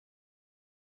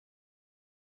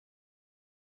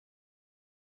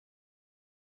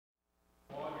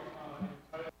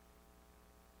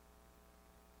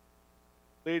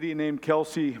lady named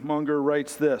Kelsey Munger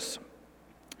writes this.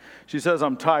 She says,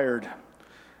 I'm tired.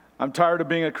 I'm tired of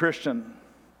being a Christian.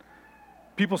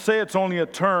 People say it's only a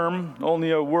term,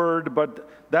 only a word, but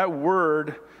that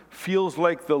word feels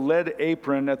like the lead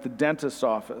apron at the dentist's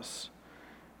office.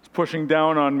 It's pushing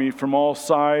down on me from all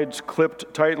sides,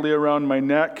 clipped tightly around my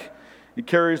neck. It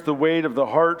carries the weight of the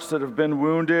hearts that have been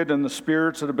wounded and the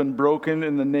spirits that have been broken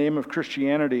in the name of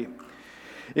Christianity.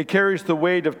 It carries the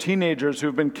weight of teenagers who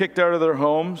have been kicked out of their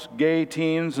homes, gay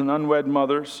teens and unwed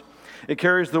mothers. It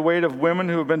carries the weight of women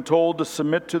who have been told to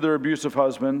submit to their abusive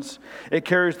husbands. It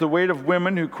carries the weight of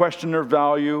women who question their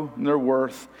value and their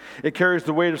worth. It carries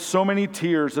the weight of so many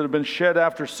tears that have been shed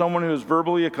after someone who is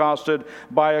verbally accosted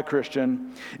by a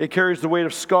Christian. It carries the weight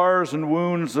of scars and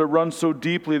wounds that run so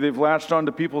deeply they've latched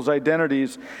onto people's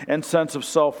identities and sense of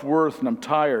self-worth, and I'm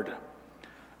tired.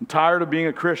 I'm tired of being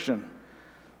a Christian.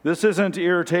 This isn't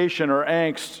irritation or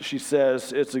angst, she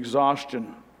says, it's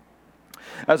exhaustion.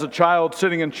 As a child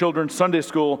sitting in children's Sunday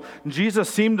school, Jesus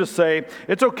seemed to say,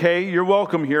 it's okay, you're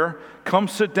welcome here. Come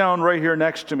sit down right here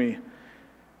next to me.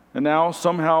 And now,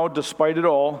 somehow, despite it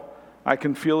all, I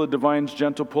can feel a divine's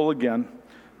gentle pull again,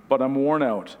 but I'm worn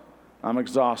out. I'm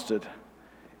exhausted.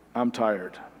 I'm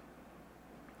tired.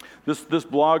 This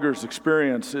blogger's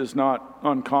experience is not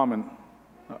uncommon.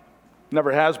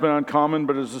 Never has been uncommon,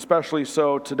 but is especially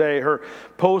so today. Her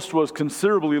post was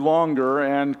considerably longer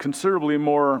and considerably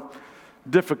more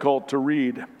difficult to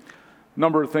read. A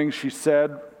number of things she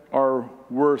said are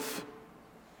worth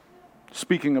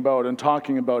speaking about and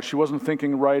talking about. She wasn't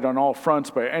thinking right on all fronts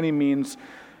by any means.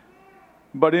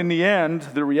 But in the end,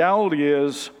 the reality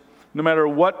is, no matter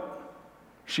what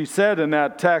she said in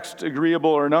that text,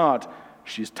 agreeable or not,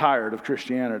 she's tired of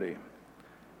Christianity.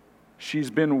 She's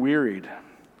been wearied,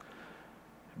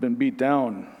 been beat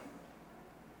down.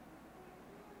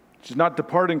 She's not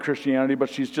departing Christianity, but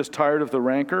she's just tired of the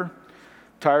rancor,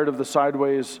 tired of the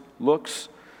sideways looks,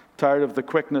 tired of the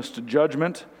quickness to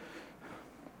judgment.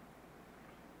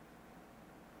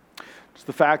 It's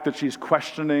the fact that she's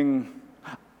questioning.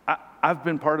 I've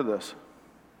been part of this.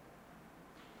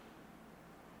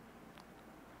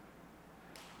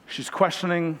 She's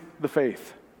questioning the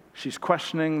faith. She's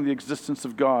questioning the existence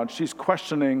of God. She's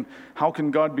questioning, how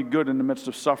can God be good in the midst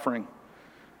of suffering?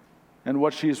 And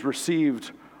what she's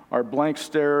received are blank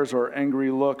stares or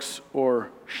angry looks or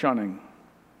shunning.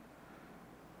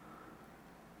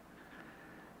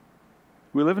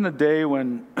 We live in a day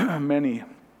when many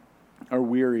are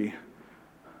weary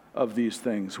of these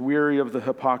things, weary of the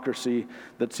hypocrisy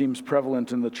that seems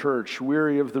prevalent in the church,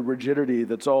 weary of the rigidity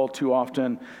that's all too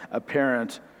often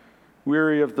apparent,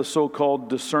 weary of the so-called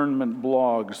discernment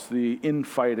blogs, the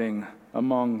infighting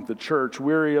among the church,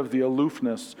 weary of the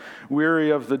aloofness, weary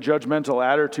of the judgmental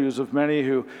attitudes of many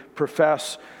who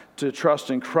profess to trust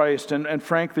in Christ. And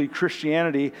frankly,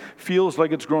 Christianity feels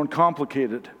like it's grown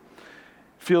complicated,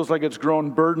 feels like it's grown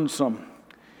burdensome.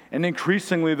 And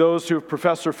increasingly, those who have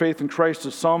professed their faith in Christ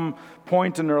at some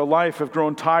point in their life have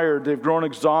grown tired, they've grown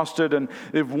exhausted, and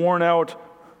they've worn out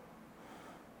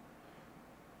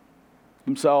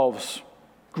themselves,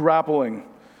 grappling.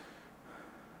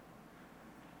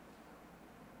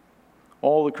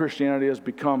 All that Christianity has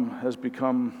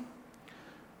become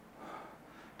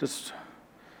just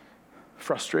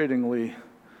frustratingly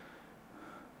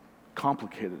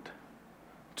complicated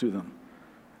to them.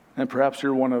 And perhaps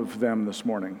you're one of them this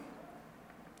morning.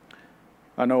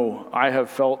 I know I have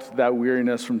felt that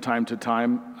weariness from time to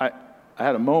time. I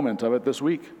had a moment of it this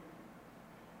week.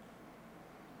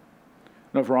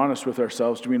 Now, if we're honest with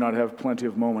ourselves, do we not have plenty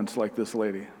of moments like this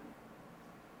lady?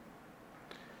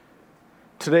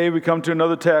 Today we come to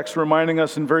another text reminding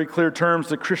us in very clear terms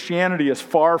that Christianity is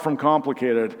far from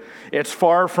complicated. It's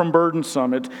far from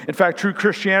burdensome. In fact, true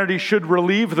Christianity should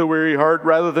relieve the weary heart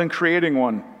rather than creating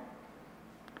one.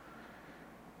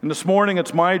 And this morning,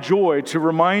 it's my joy to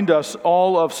remind us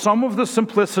all of some of the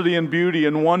simplicity and beauty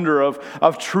and wonder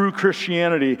of true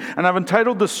Christianity. And I've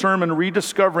entitled this sermon,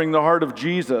 Rediscovering the Heart of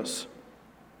Jesus.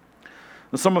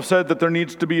 And some have said that there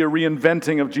needs to be a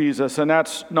reinventing of Jesus, and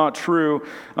that's not true.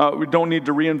 We don't need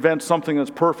to reinvent something that's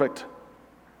perfect.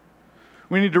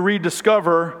 We need to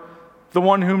rediscover the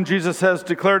one whom Jesus has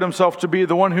declared himself to be,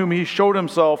 the one whom he showed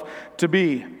himself to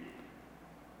be.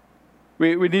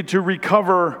 We need to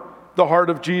recover the heart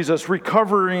of Jesus,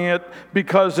 recovering it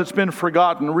because it's been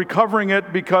forgotten, recovering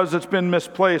it because it's been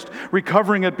misplaced,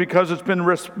 recovering it because it's been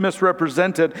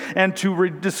misrepresented. And to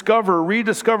rediscover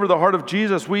the heart of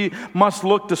Jesus, we must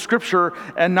look to Scripture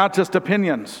and not just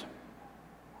opinions.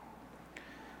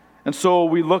 And so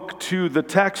we look to the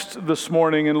text this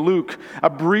morning in Luke,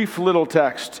 a brief little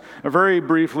text, a very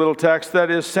brief little text that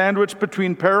is sandwiched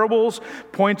between parables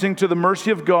pointing to the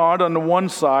mercy of God on the one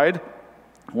side,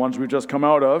 ones we've just come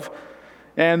out of,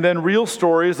 and then real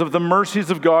stories of the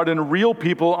mercies of God and real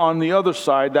people on the other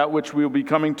side, that which we'll be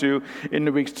coming to in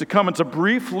the weeks to come. It's a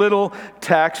brief little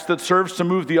text that serves to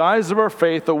move the eyes of our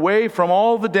faith away from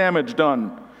all the damage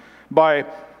done by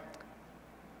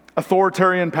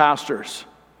authoritarian pastors,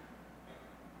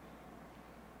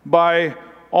 by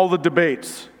all the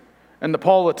debates and the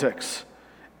politics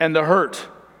and the hurt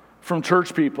from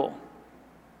church people.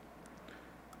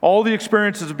 All the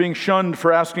experiences of being shunned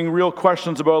for asking real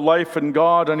questions about life and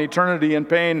God and eternity and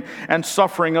pain and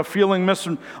suffering, of feeling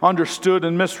misunderstood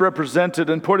and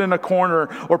misrepresented and put in a corner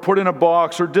or put in a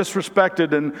box or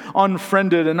disrespected and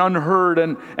unfriended and unheard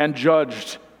and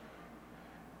judged.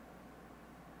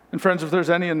 And friends, if there's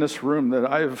any in this room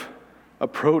that I've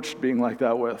approached being like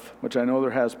that with, which I know there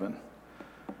has been,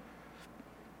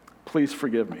 please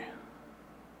forgive me.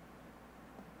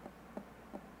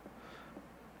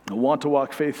 I want to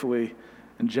walk faithfully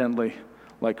and gently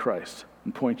like Christ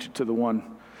and point you to the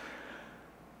one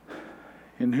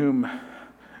in whom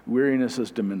weariness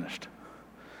is diminished.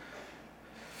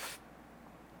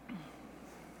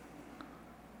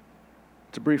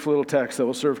 It's a brief little text that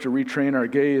will serve to retrain our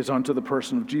gaze onto the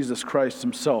person of Jesus Christ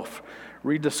himself,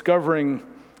 rediscovering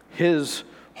his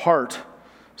heart,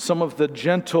 some of the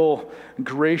gentle,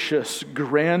 gracious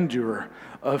grandeur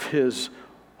of his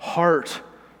heart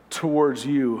towards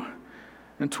you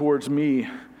and towards me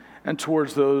and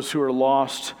towards those who are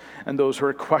lost and those who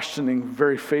are questioning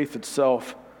very faith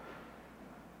itself,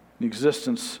 the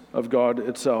existence of God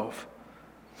itself.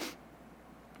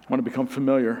 I want to become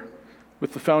familiar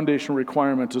with the foundational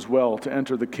requirement as well to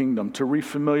enter the kingdom, to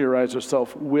refamiliarize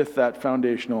ourselves with that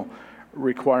foundational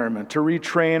requirement, to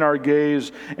retrain our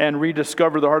gaze and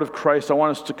rediscover the heart of Christ. I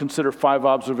want us to consider 5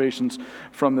 observations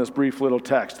from this brief little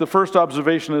text. The first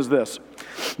observation is this: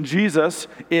 Jesus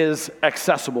is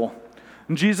accessible.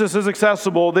 Jesus is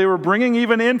accessible. They were bringing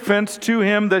even infants to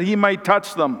him that he might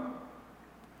touch them.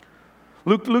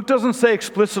 Luke doesn't say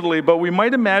explicitly, but we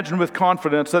might imagine with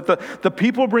confidence that the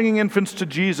people bringing infants to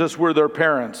Jesus were their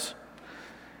parents.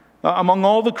 Among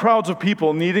all the crowds of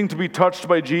people needing to be touched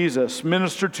by Jesus,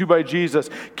 ministered to by Jesus,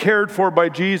 cared for by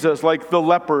Jesus, like the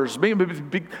lepers,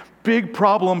 big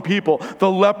problem people,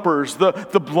 the lepers, the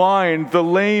blind, the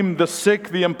lame, the sick,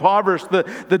 the impoverished,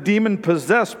 the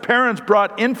demon-possessed, parents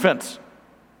brought infants.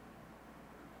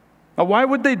 Now, why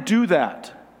would they do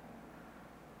that?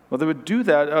 Well, they would do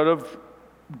that out of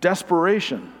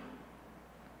desperation.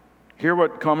 Hear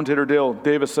what commentator Dale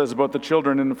Davis says about the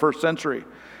children in the first century.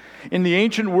 In the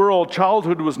ancient world,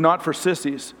 childhood was not for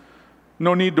sissies.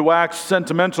 No need to wax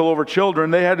sentimental over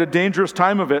children. They had a dangerous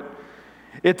time of it.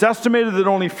 It's estimated that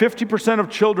only 50% of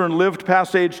children lived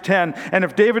past age 10. And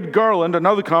if David Garland,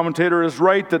 another commentator, is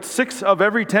right that 6 of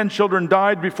every 10 children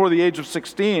died before the age of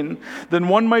 16, then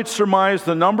one might surmise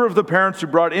the number of the parents who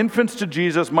brought infants to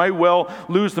Jesus might well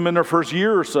lose them in their first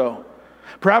year or so.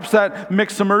 Perhaps that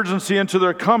mixed emergency into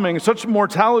their coming. Such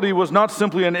mortality was not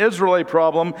simply an Israelite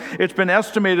problem. It's been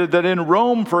estimated that in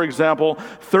Rome, for example,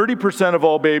 30% of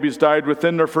all babies died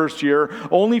within their first year.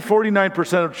 Only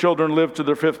 49% of children lived to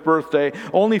their 5th birthday.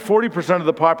 Only 40% of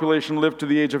the population lived to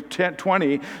the age of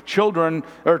 20.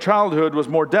 Childhood was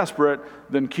more desperate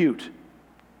than cute.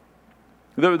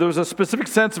 There was a specific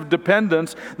sense of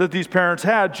dependence that these parents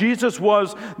had. Jesus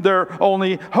was their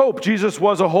only hope. Jesus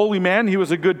was a holy man. He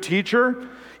was a good teacher.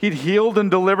 He'd healed and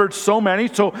delivered so many.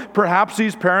 So perhaps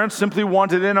these parents simply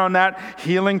wanted in on that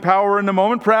healing power in the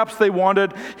moment. Perhaps they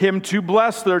wanted him to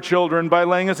bless their children by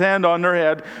laying his hand on their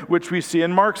head, which we see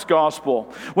in Mark's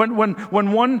gospel. When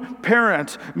one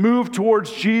parent moved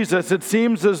towards Jesus, it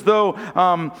seems as though,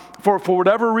 for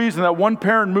whatever reason, that one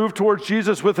parent moved towards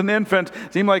Jesus with an infant,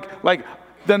 it seemed like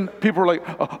then people were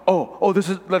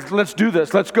like, let's do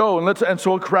this, let's go. And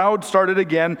so a crowd started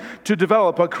again to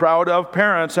develop, a crowd of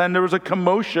parents. And there was a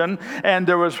commotion and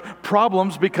there was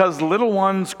problems because little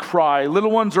ones cry,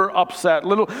 little ones are upset,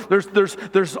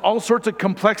 there's all sorts of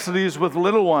complexities with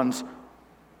little ones.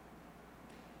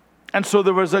 And so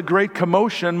there was a great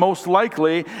commotion, most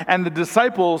likely, and the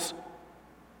disciples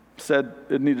said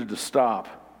it needed to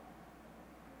stop.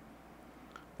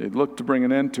 They looked to bring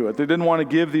an end to it. They didn't want to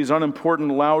give these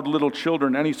unimportant, loud little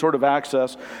children any sort of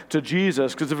access to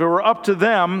Jesus, because if it were up to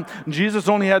them, Jesus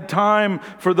only had time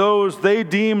for those they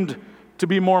deemed to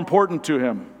be more important to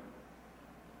him.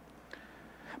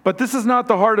 But this is not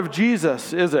the heart of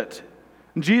Jesus, is it?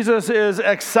 Jesus is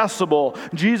accessible.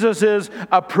 Jesus is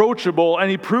approachable,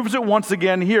 and he proves it once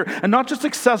again here. And not just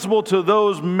accessible to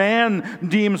those man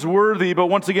deems worthy, but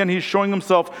once again he's showing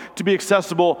himself to be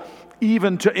accessible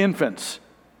even to infants.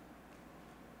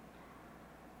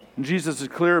 And Jesus is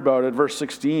clear about it. Verse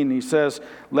 16, he says,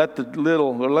 let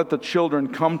the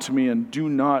children come to me and do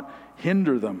not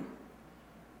hinder them.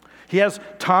 He has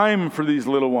time for these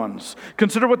little ones.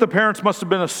 Consider what the parents must have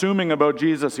been assuming about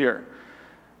Jesus here.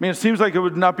 I mean, it seems like it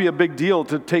would not be a big deal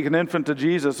to take an infant to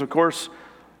Jesus. Of course,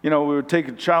 we would take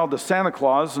a child to Santa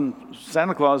Claus, and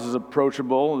Santa Claus is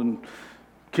approachable, and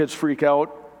kids freak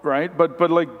out, right?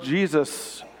 But like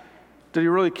Jesus, did he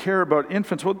really care about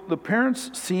infants? Well, the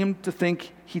parents seemed to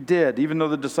think he did, even though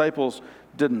the disciples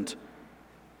didn't.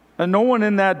 And no one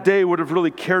in that day would have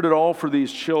really cared at all for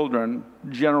these children,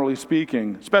 generally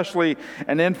speaking, especially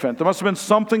an infant. There must have been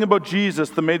something about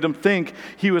Jesus that made them think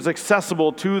he was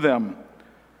accessible to them.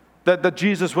 That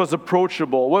Jesus was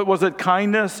approachable. What was it?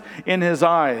 Kindness in his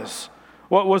eyes?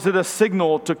 What was it? A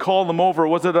signal to call them over?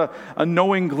 Was it a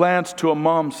knowing glance to a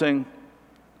mom saying,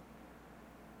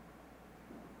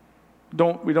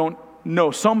 we don't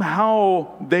know.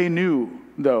 Somehow they knew,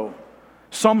 though.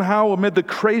 Somehow, amid the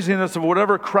craziness of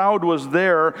whatever crowd was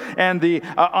there and the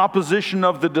opposition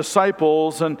of the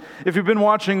disciples, and if you've been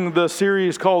watching the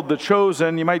series called The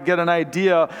Chosen, you might get an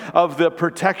idea of the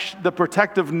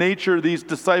protective nature these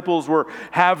disciples were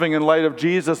having in light of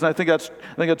Jesus, and I think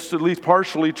that's at least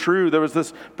partially true. There was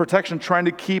this protection trying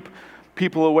to keep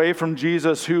people away from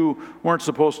Jesus who weren't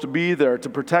supposed to be there, to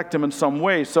protect him in some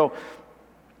way. So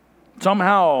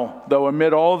somehow, though,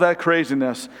 amid all that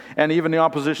craziness and even the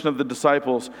opposition of the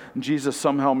disciples, Jesus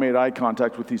somehow made eye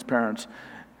contact with these parents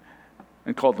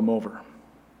and called them over,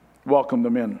 welcomed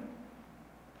them in.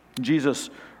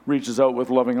 Jesus reaches out with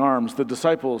loving arms. The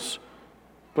disciples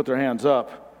put their hands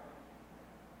up.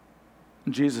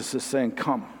 Jesus is saying,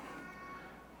 come,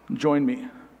 join me.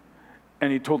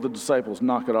 And he told the disciples,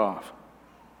 knock it off.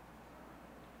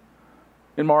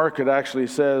 In Mark, it actually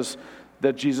says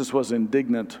that Jesus was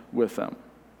indignant with them.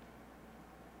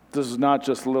 This is not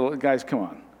just a little, guys, come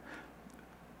on.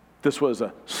 This was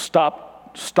a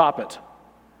stop it.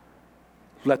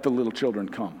 Let the little children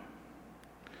come.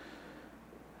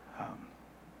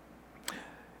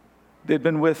 They'd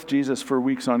been with Jesus for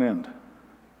weeks on end,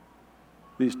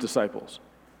 these disciples.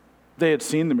 They had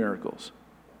seen the miracles.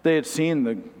 They had seen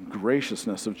the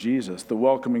graciousness of Jesus, the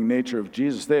welcoming nature of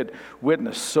Jesus. They had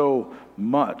witnessed so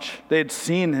much. They had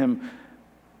seen him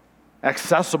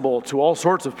accessible to all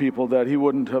sorts of people that they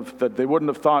wouldn't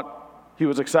have thought he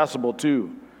was accessible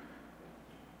to.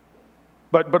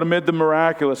 But amid the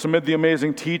miraculous, amid the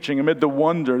amazing teaching, amid the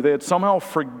wonder, they had somehow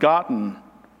forgotten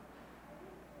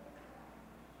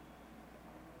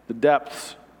the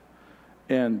depths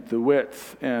and the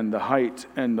width and the height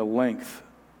and the length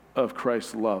of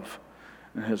Christ's love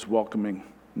and his welcoming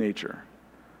nature.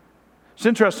 It's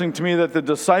interesting to me that the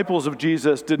disciples of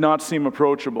Jesus did not seem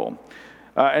approachable.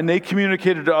 And they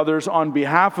communicated to others on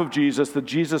behalf of Jesus that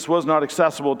Jesus was not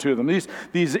accessible to them.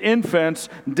 These infants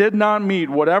did not meet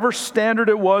whatever standard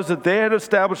it was that they had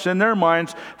established in their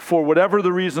minds for whatever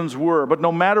the reasons were. But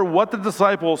no matter what the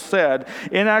disciples said,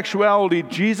 in actuality,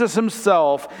 Jesus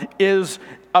himself is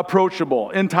approachable,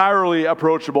 entirely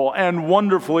approachable, and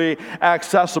wonderfully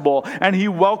accessible. And he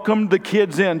welcomed the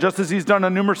kids in, just as he's done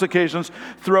on numerous occasions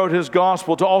throughout his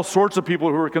gospel, to all sorts of people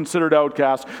who were considered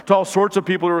outcasts, to all sorts of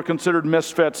people who were considered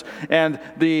misfits and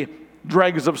the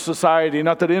dregs of society.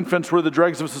 Not that infants were the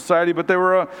dregs of society, but they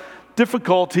were a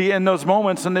difficulty in those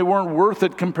moments, and they weren't worth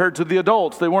it compared to the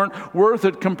adults. They weren't worth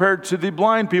it compared to the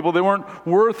blind people. They weren't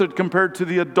worth it compared to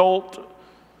the adult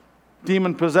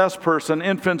demon-possessed person.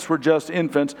 Infants were just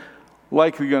infants,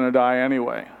 likely going to die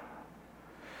anyway.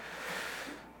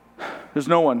 There's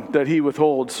no one that he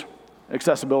withholds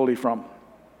accessibility from.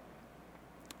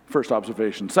 First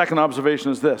observation. Second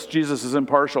observation is this: Jesus is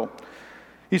impartial.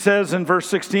 He says in verse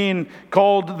 16,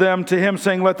 called them to him,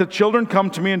 saying, let the children come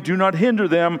to me and do not hinder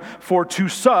them, for to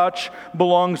such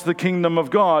belongs the kingdom of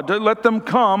God. Let them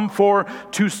come, for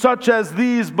to such as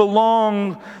these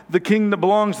belongs the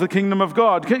kingdom of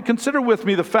God. Consider with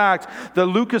me the fact that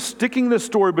Luke is sticking this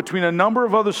story between a number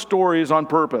of other stories on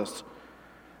purpose.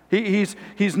 He's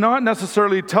not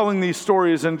necessarily telling these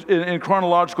stories in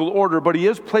chronological order, but he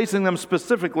is placing them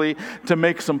specifically to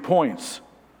make some points.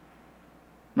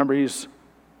 Remember,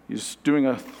 He's doing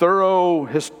a thorough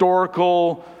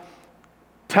historical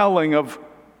telling of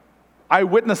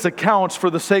eyewitness accounts for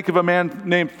the sake of a man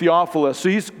named Theophilus. So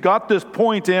he's got this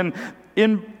point in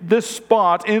this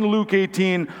spot in Luke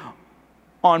 18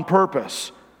 on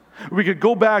purpose. We could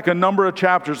go back a number of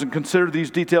chapters and consider these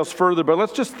details further, but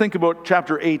let's just think about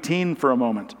chapter 18 for a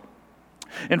moment.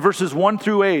 In verses 1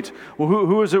 through 8, well,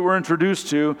 who is it we're introduced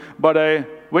to but a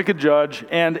wicked judge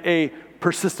and a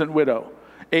persistent widow?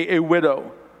 A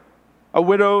widow. A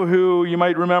widow who, you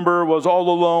might remember, was all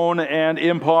alone and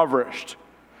impoverished.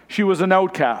 She was an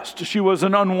outcast. She was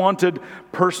an unwanted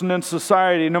person in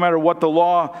society. No matter what the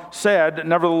law said,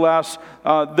 nevertheless,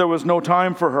 there was no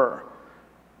time for her.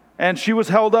 And she was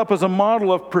held up as a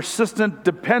model of persistent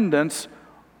dependence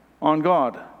on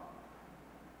God.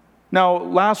 Now,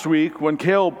 last week, when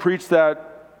Cale preached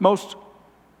that most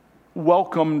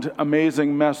welcomed,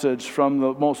 amazing message from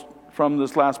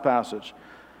this last passage,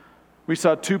 we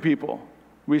saw two people.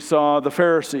 We saw the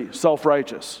Pharisee,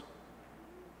 self-righteous,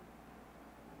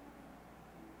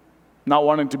 not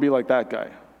wanting to be like that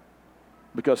guy,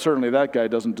 because certainly that guy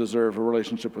doesn't deserve a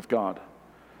relationship with God.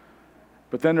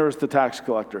 But then there was the tax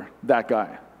collector, that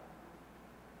guy,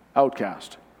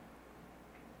 outcast.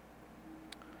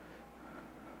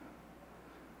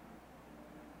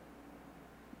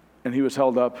 And he was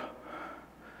held up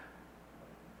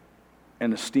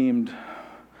and esteemed,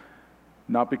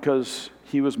 not because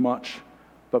he was much,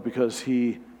 but because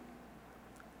he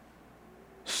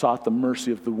sought the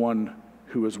mercy of the one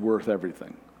who is worth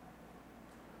everything.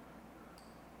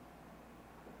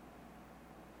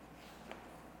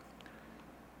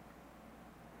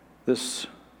 This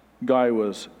guy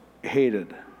was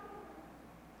hated,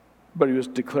 but he was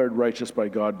declared righteous by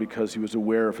God because he was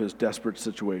aware of his desperate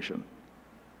situation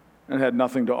and had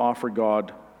nothing to offer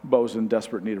God, but was in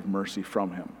desperate need of mercy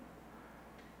from him.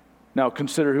 Now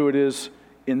consider who it is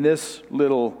in this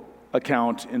little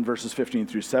account in verses 15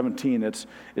 through 17. It's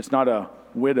not a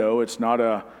widow, it's not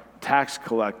a tax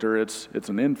collector, it's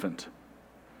an infant.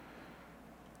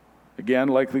 Again,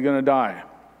 likely going to die.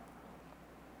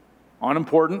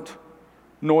 Unimportant,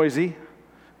 noisy,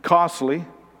 costly,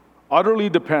 utterly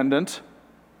dependent,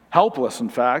 helpless in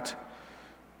fact,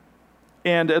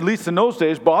 and at least in those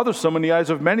days, bothersome in the eyes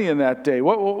of many in that day.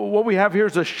 What we have here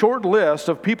is a short list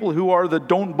of people who are the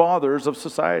don't bothers of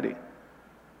society.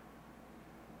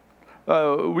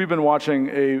 We've been watching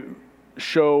a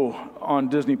show on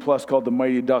Disney Plus called The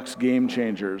Mighty Ducks Game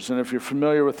Changers. And if you're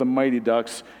familiar with the Mighty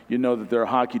Ducks, you know that they're a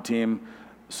hockey team,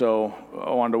 so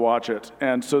I wanted to watch it.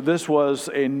 And so this was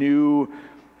a new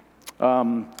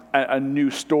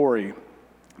story.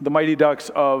 The Mighty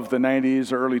Ducks of the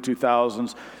 90s or early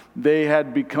 2000s, they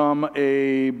had become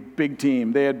a big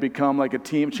team. They had become like a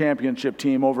team championship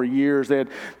team over years. They had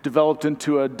developed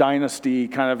into a dynasty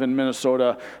kind of in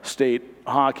Minnesota state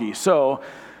hockey. So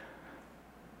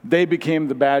they became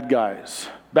the bad guys.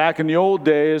 Back in the old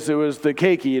days, it was the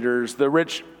cake eaters, the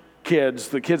rich kids,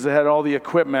 the kids that had all the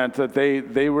equipment, that they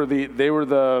were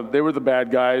the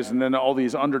bad guys, and then all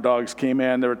these underdogs came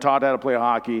in. They were taught how to play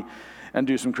hockey and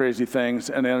do some crazy things,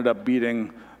 and ended up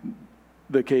beating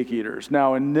the cake eaters.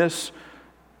 Now, in this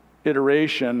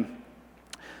iteration,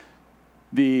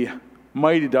 the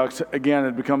Mighty Ducks again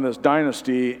had become this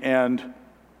dynasty, and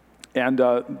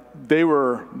they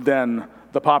were then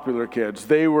the popular kids.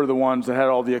 They were the ones that had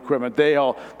all the equipment. They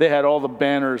had all the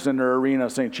banners in their arena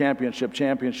saying championship,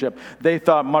 championship. They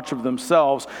thought much of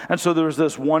themselves. And so there was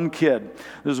this one kid.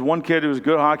 There's one kid who was a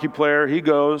good hockey player. He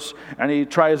goes and he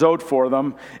tries out for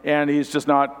them, and he's just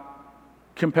not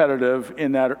competitive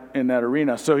in that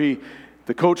arena. So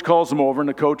the coach calls him over, and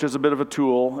the coach is a bit of a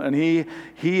tool. And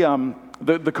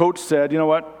the coach said, you know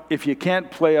what? If you can't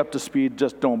play up to speed,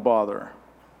 just don't bother.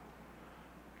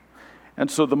 And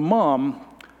so the mom,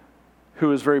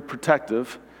 who is very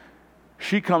protective,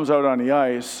 she comes out on the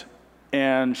ice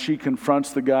and she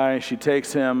confronts the guy. She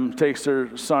takes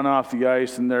her son off the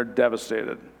ice, and they're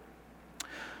devastated.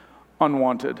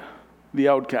 Unwanted, the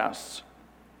outcasts.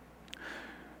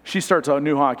 She starts a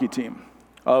new hockey team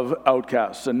of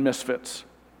outcasts and misfits,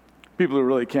 people who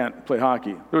really can't play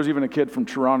hockey. There was even a kid from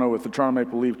Toronto with the Toronto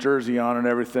Maple Leaf jersey on and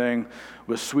everything,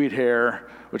 with sweet hair,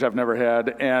 which I've never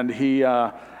had, and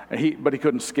but he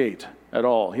couldn't skate at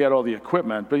all. He had all the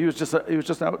equipment, but he was just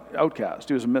an outcast.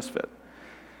 He was a misfit.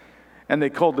 And they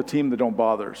called the team the Don't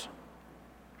Bothers.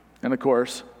 And of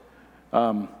course,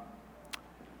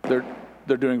 they're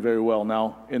doing very well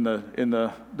now.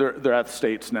 They're at the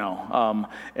States now,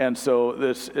 and so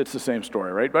it's the same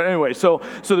story, right? But anyway, so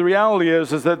the reality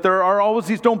is that there are always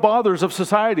these Don't Bothers of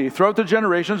society throughout the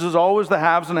generations. There's always the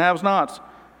haves and have-nots.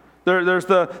 There's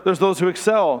those who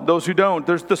excel, those who don't.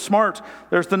 There's the smart,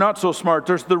 there's the not so smart,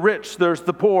 there's the rich, there's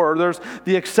the poor, there's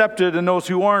the accepted and those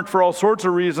who aren't, for all sorts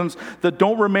of reasons, that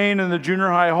don't remain in the junior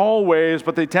high hallways,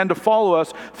 but they tend to follow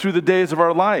us through the days of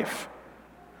our life.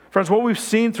 Friends, what we've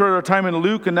seen throughout our time in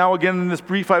Luke and now again in this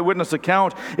brief eyewitness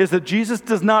account is that Jesus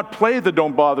does not play the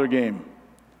don't bother game.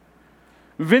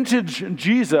 Vintage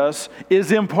Jesus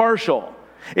is impartial.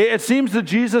 It seems that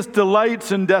Jesus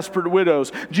delights in desperate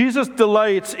widows. Jesus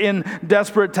delights in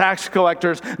desperate tax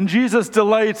collectors. Jesus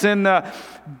delights in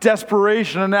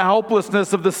desperation and the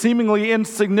helplessness of the seemingly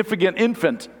insignificant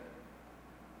infant.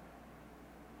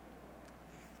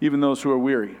 Even those who are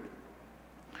weary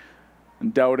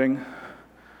and doubting,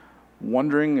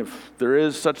 wondering if there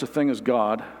is such a thing as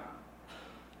God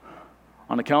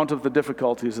on account of the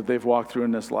difficulties that they've walked through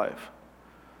in this life.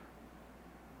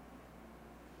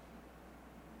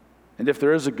 And if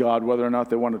there is a God, whether or not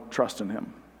they want to trust in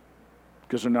him,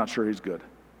 because they're not sure he's good.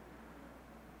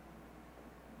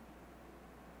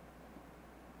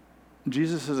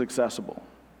 Jesus is accessible,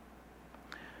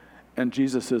 and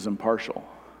Jesus is impartial.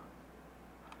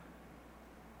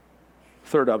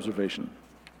 Third observation.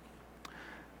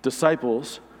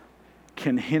 Disciples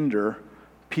can hinder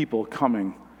people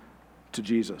coming to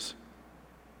Jesus.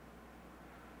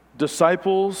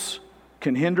 Disciples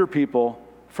can hinder people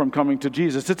from coming to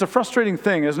Jesus. It's a frustrating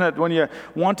thing, isn't it, when you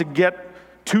want to get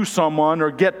to someone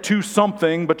or get to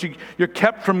something, but you're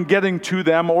kept from getting to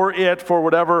them or it for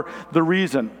whatever the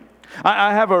reason.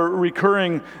 I have a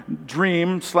recurring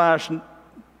dream /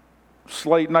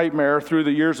 slight nightmare through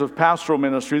the years of pastoral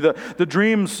ministry. The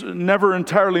dreams never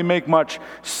entirely make much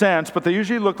sense, but they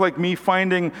usually look like me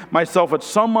finding myself at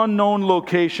some unknown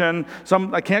location.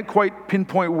 I can't quite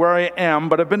pinpoint where I am,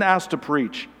 but I've been asked to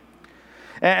preach.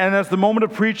 And as the moment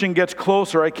of preaching gets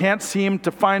closer, I can't seem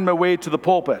to find my way to the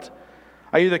pulpit.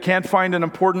 I either can't find an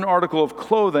important article of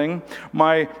clothing,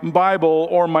 my Bible,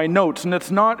 or my notes. And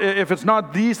if it's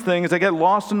not these things, I get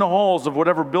lost in the halls of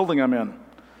whatever building I'm in.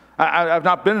 I've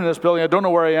not been in this building. I don't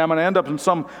know where I am, and I end up in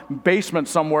some basement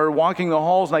somewhere walking the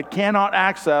halls, and I cannot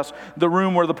access the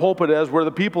room where the pulpit is, where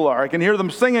the people are. I can hear them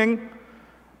singing,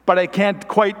 but I can't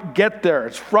quite get there.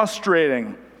 It's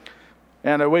frustrating.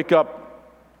 And I wake up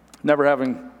never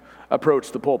having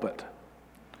approached the pulpit.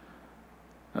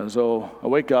 And so I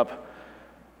wake up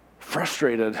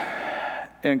frustrated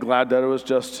and glad that it was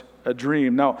just a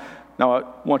dream. Now, I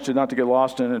want you not to get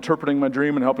lost in interpreting my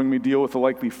dream and helping me deal with the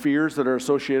likely fears that are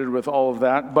associated with all of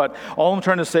that. But all I'm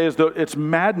trying to say is that it's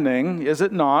maddening, is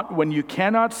it not, when you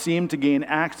cannot seem to gain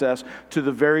access to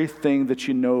the very thing that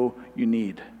you know you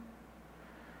need.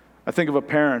 I think of a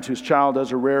parent whose child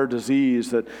has a rare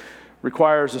disease that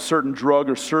requires a certain drug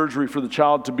or surgery for the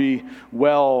child to be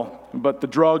well, but the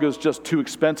drug is just too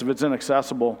expensive, it's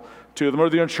inaccessible to them, or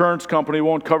the insurance company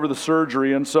won't cover the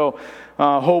surgery, and so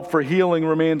hope for healing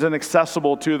remains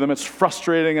inaccessible to them. It's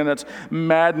frustrating, and it's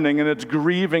maddening, and it's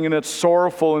grieving, and it's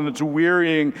sorrowful, and it's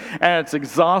wearying, and it's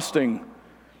exhausting.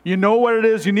 You know what it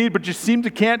is you need, but you seem to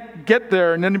can't get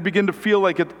there, and then you begin to feel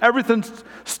like everything's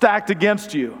stacked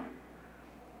against you.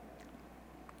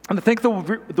 And I think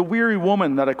the weary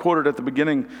woman that I quoted at the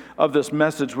beginning of this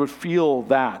message would feel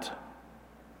that.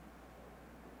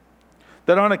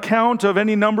 That on account of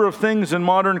any number of things in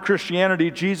modern Christianity,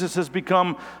 Jesus has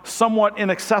become somewhat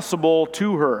inaccessible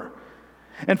to her.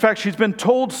 In fact, she's been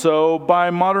told so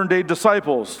by modern-day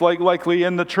disciples, likely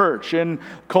in the church, in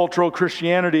cultural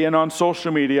Christianity, and on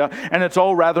social media, and it's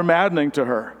all rather maddening to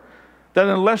her. That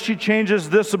unless she changes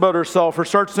this about herself or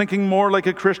starts thinking more like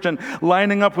a Christian,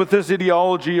 lining up with this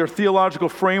ideology or theological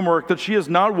framework, that she is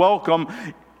not welcome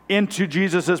into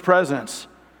Jesus' presence.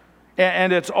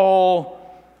 And it's all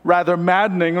rather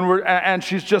maddening, and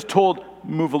she's just told,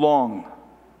 move along.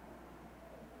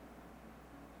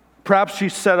 Perhaps she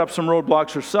set up some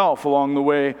roadblocks herself along the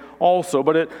way also,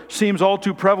 but it seems all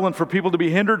too prevalent for people to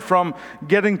be hindered from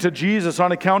getting to Jesus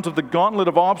on account of the gauntlet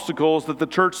of obstacles that the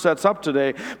church sets up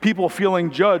today. People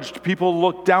feeling judged, people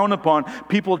looked down upon,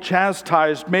 people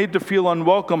chastised, made to feel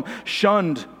unwelcome,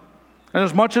 shunned. And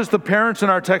as much as the parents in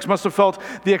our text must have felt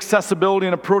the accessibility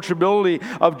and approachability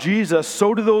of Jesus,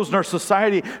 so do those in our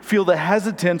society feel the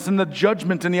hesitance and the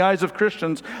judgment in the eyes of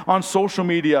Christians on social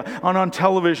media, on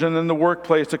television, in the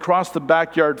workplace, across the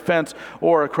backyard fence,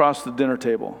 or across the dinner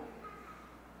table.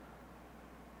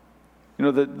 You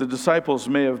know, the disciples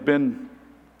may have been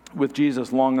with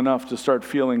Jesus long enough to start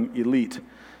feeling elite.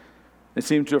 They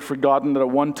seem to have forgotten that at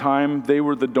one time they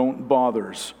were the don't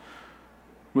bothers,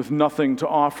 with nothing to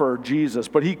offer Jesus.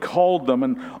 But he called them,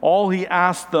 and all he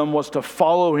asked them was to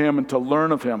follow him and to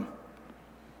learn of him.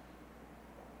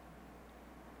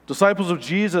 Disciples of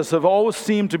Jesus have always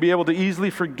seemed to be able to easily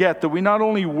forget that we not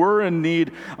only were in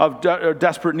need of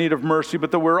desperate need of mercy,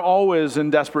 but that we're always in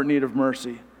desperate need of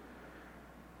mercy.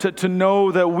 to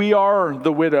know that we are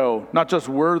the widow, not just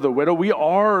we're the widow, we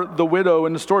are the widow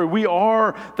in the story. We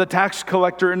are the tax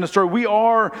collector in the story. We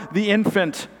are the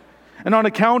infant. And on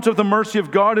account of the mercy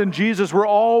of God in Jesus, we're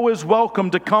always welcome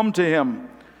to come to him.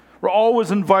 We're always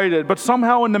invited. But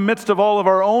somehow in the midst of all of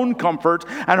our own comfort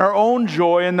and our own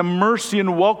joy and the mercy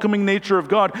and welcoming nature of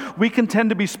God, we can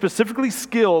tend to be specifically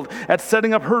skilled at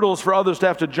setting up hurdles for others to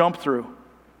have to jump through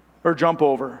or jump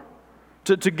over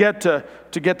to get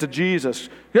to Jesus.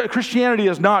 Christianity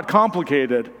is not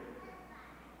complicated.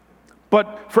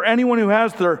 But for anyone who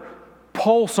has their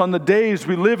pulse on the days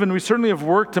we live in, we certainly have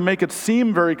worked to make it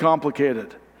seem very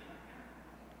complicated,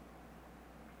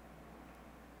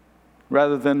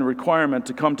 rather than a requirement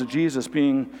to come to Jesus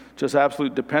being just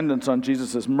absolute dependence on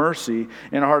Jesus' mercy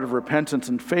in a heart of repentance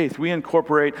and faith. We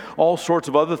incorporate all sorts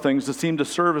of other things that seem to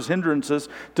serve as hindrances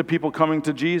to people coming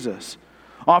to Jesus.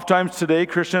 Oftentimes today,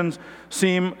 Christians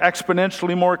seem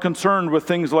exponentially more concerned with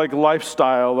things like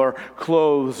lifestyle or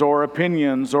clothes or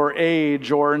opinions or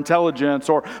age or intelligence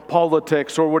or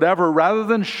politics or whatever, rather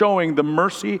than showing the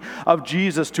mercy of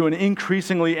Jesus to an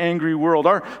increasingly angry world.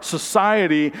 Our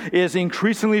society is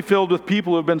increasingly filled with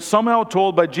people who have been somehow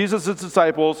told by Jesus'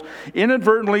 disciples,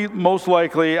 inadvertently, most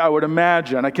likely, I would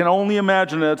imagine, I can only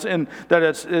imagine that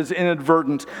it's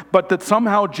inadvertent, but that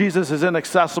somehow Jesus is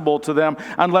inaccessible to them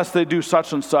unless they do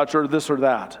such and such or this or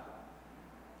that.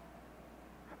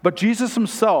 But Jesus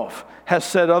himself has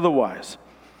said otherwise.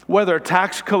 Whether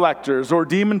tax collectors or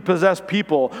demon-possessed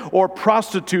people or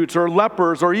prostitutes or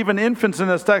lepers or even infants in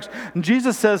this text,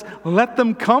 Jesus says, let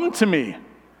them come to me.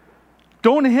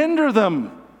 Don't hinder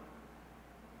them.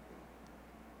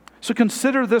 So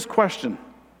consider this question.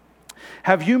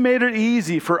 Have you made it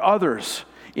easy for others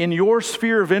in your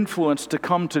sphere of influence to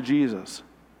come to Jesus?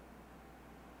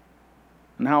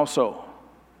 And how so?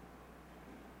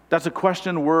 That's a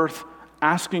question worth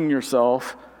asking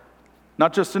yourself,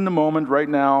 not just in the moment right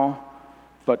now,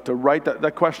 but to write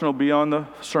that question will be on the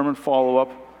sermon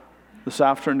follow-up this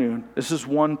afternoon. This is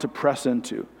one to press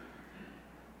into.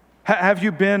 Have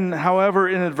you been, however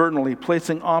inadvertently,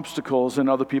 placing obstacles in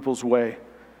other people's way?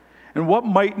 And what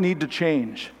might need to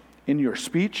change in your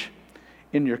speech,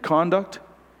 in your conduct,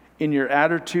 in your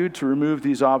attitude to remove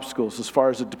these obstacles as far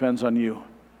as it depends on you?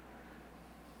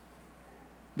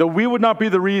 That we would not be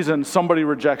the reason somebody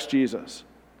rejects Jesus.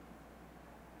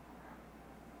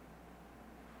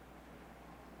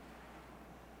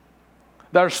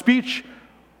 That our speech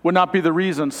would not be the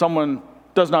reason someone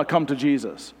does not come to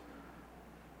Jesus.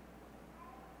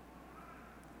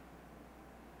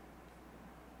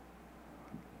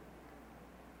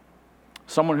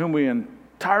 Someone whom we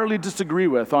entirely disagree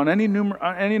with on any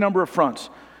number of fronts.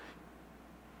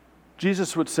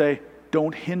 Jesus would say,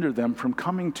 don't hinder them from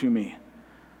coming to me.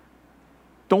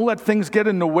 Don't let things get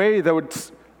in the way that would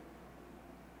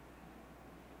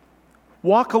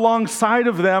walk alongside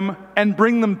of them and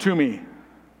bring them to me.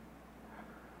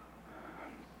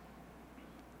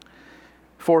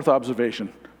 Fourth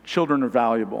observation, children are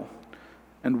valuable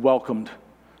and welcomed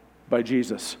by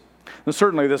Jesus. And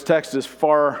certainly this text is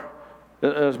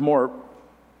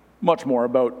much more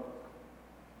about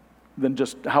than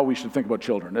just how we should think about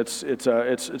children. It's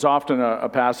often a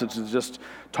passage that just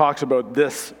talks about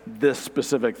this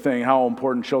specific thing, how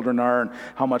important children are and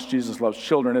how much Jesus loves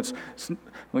children. I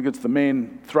think it's the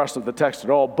main thrust of the text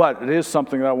at all, but it is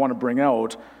something that I want to bring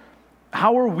out.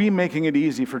 How are we making it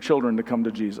easy for children to come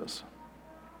to Jesus?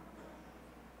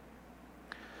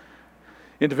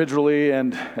 Individually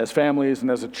and as families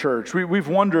and as a church. We've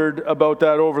wondered about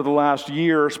that over the last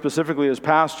year, specifically as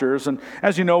pastors. And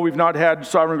as you know, we've not had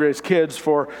Sovereign Grace Kids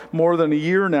for more than a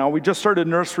year now. We just started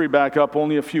nursery back up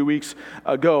only a few weeks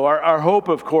ago. Our hope,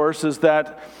 of course, is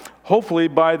that hopefully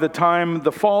by the time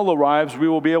the fall arrives, we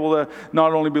will be able to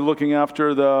not only be looking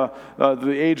after the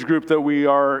age group that we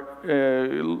are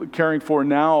caring for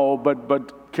now,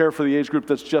 but care for the age group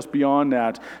that's just beyond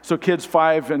that. So kids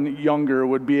 5 and younger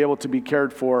would be able to be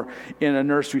cared for in a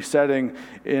nursery setting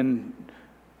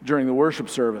during the worship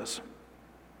service.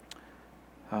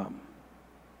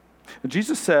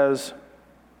 Jesus says,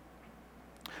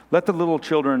 let the little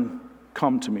children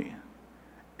come to me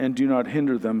and do not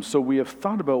hinder them. So we have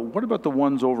thought about, what about the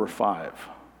ones over 5?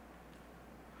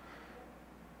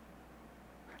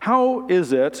 How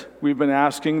is it, we've been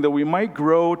asking, that we might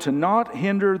grow to not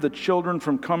hinder the children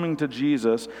from coming to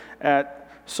Jesus at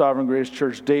Sovereign Grace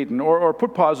Church Dayton? Or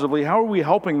put positively, how are we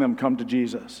helping them come to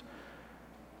Jesus?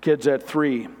 Kids at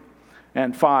 3,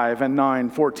 and 5 and 9,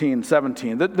 14,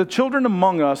 17. The children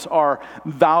among us are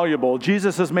valuable.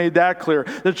 Jesus has made that clear.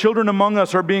 The children among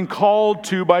us are being called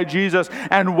to by Jesus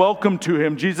and welcomed to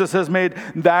him. Jesus has made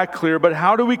that clear. But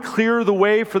how do we clear the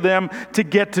way for them to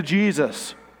get to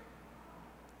Jesus?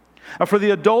 For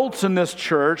the adults in this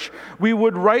church, we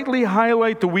would rightly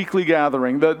highlight the weekly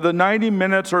gathering, the 90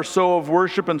 minutes or so of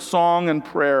worship and song and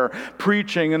prayer,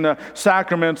 preaching and the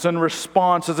sacraments and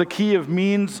response as a key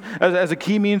means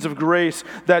of grace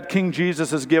that King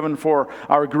Jesus has given for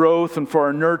our growth and for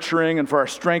our nurturing and for our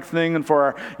strengthening and for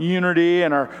our unity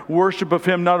and our worship of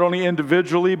him, not only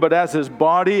individually but as his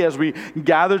body. As we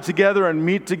gather together and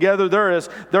meet together,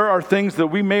 there are things that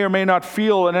we may or may not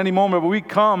feel at any moment, but we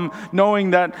come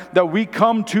knowing that we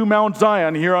come to Mount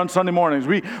Zion here on Sunday mornings.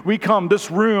 We come,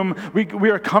 this room, we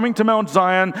are coming to Mount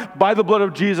Zion by the blood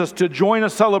of Jesus to join a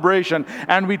celebration,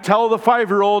 and we tell the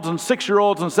 5-year-olds and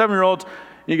 6-year-olds and 7-year-olds,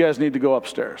 you guys need to go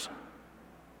upstairs.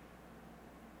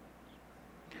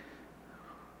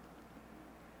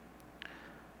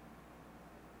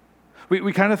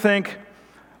 We kind of think,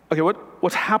 okay,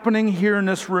 what's happening here in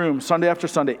this room Sunday after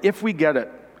Sunday, if we get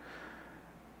it,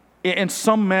 in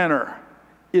some manner,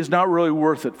 is not really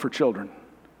worth it for children.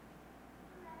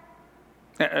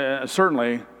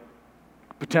 Certainly,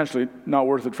 potentially not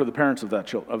worth it for the parents of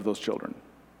those children.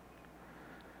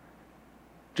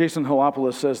 Jason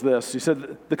Halopoulos says this. He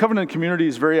said, the covenant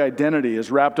community's very identity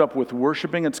is wrapped up with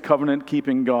worshiping its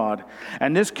covenant-keeping God.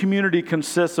 And this community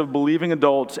consists of believing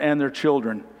adults and their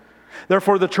children.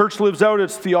 Therefore, the church lives out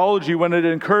its theology when it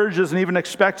encourages and even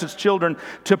expects its children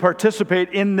to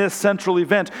participate in this central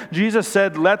event. Jesus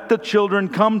said, "Let the children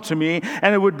come to me,"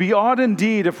 and it would be odd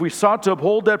indeed if we sought to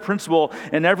uphold that principle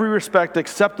in every respect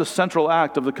except the central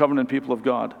act of the covenant people of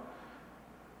God.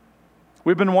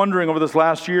 We've been wondering over this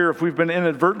last year if we've been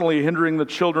inadvertently hindering the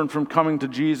children from coming to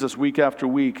Jesus week after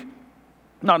week.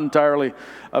 Not entirely,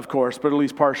 of course, but at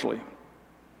least partially.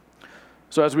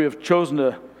 So as we have chosen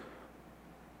to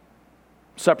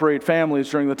separate families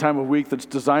during the time of week that's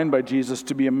designed by Jesus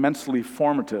to be immensely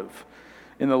formative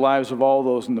in the lives of all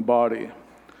those in the body.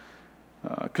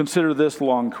 Consider this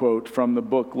long quote from the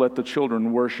book, Let the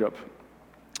Children Worship.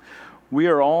 We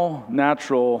are all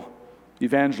natural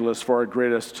evangelists for our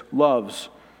greatest loves.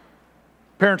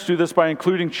 Parents do this by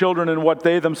including children in what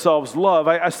they themselves love.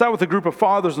 I sat with a group of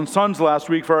fathers and sons last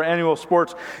week for our annual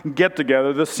sports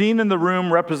get-together. The scene in the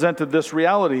room represented this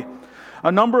reality.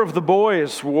 A number of the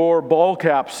boys wore ball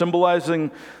caps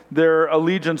symbolizing their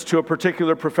allegiance to a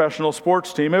particular professional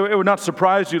sports team. It would not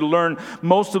surprise you to learn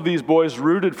most of these boys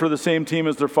rooted for the same team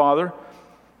as their father.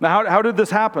 Now, how did this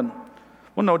happen?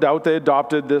 Well, no doubt they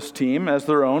adopted this team as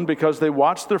their own because they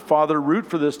watched their father root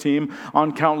for this team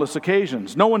on countless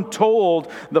occasions. No one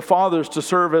told the fathers to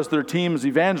serve as their team's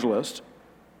evangelist.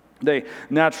 They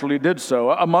naturally did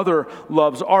so. A mother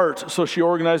loves art, so she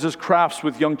organizes crafts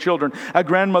with young children. A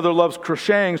grandmother loves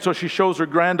crocheting, so she shows her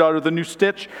granddaughter the new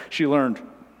stitch she learned.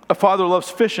 A father loves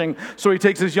fishing, so he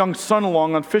takes his young son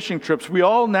along on fishing trips. We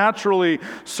all naturally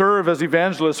serve as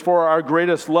evangelists for our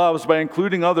greatest loves by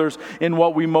including others in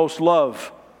what we most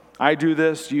love. I do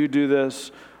this, you do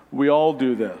this, we all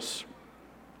do this.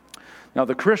 Now,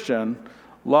 the Christian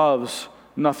loves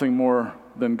nothing more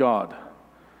than God.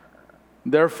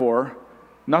 Therefore,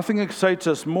 nothing excites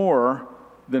us more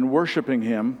than worshiping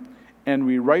him, and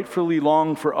we rightfully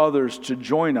long for others to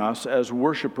join us as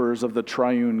worshipers of the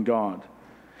triune God.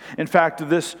 In fact,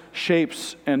 this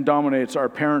shapes and dominates our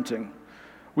parenting.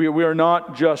 We are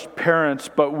not just parents,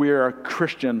 but we are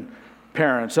Christian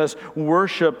parents. As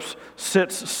worship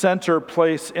sits center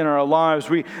place in our lives,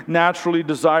 we naturally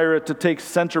desire it to take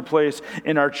center place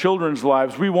in our children's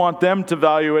lives. We want them to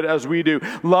value it as we do,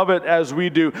 love it as we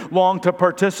do, long to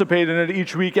participate in it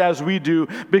each week as we do,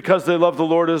 because they love the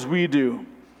Lord as we do.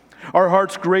 Our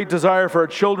heart's great desire for our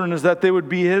children is that they would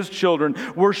be his children,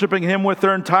 worshiping him with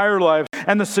their entire lives.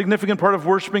 And the significant part of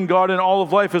worshiping God in all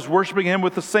of life is worshiping him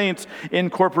with the saints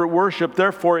in corporate worship.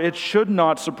 Therefore, it should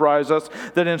not surprise us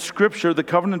that in Scripture, the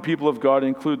covenant people of God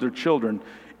include their children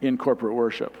in corporate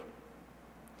worship.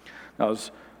 Now, there's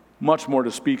much more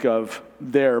to speak of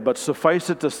there, but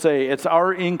suffice it to say, it's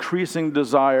our increasing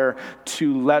desire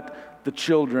to let the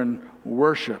children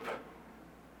worship,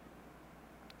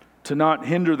 to not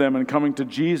hinder them in coming to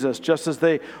Jesus just as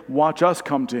they watch us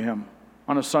come to him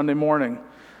on a Sunday morning.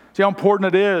 See how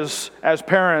important it is as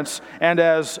parents and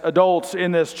as adults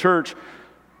in this church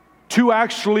to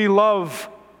actually love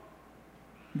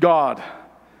God,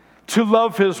 to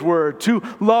love his word, to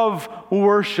love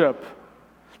worship,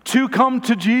 to come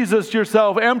to Jesus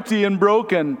yourself empty and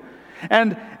broken.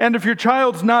 And if your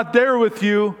child's not there with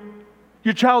you,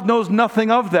 your child knows nothing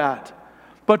of that.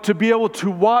 but to be able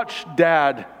to watch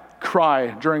Dad cry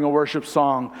during a worship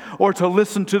song, or to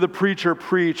listen to the preacher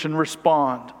preach and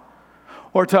respond,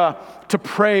 or to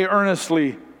pray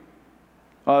earnestly.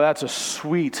 Oh, that's a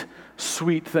sweet,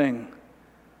 sweet thing.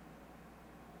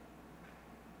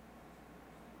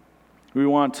 We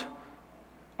want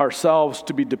ourselves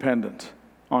to be dependent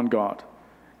on God.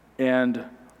 And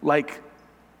like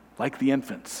the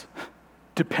infants,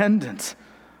 dependent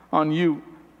on you.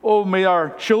 Oh, may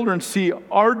our children see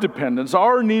our dependence,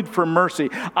 our need for mercy,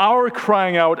 our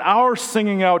crying out, our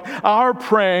singing out, our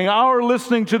praying, our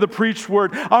listening to the preached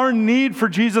word, our need for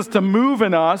Jesus to move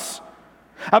in us,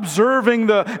 observing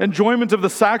the enjoyment of the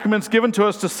sacraments given to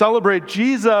us to celebrate.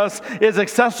 Jesus is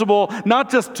accessible not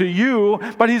just to you,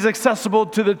 but he's accessible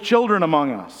to the children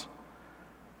among us.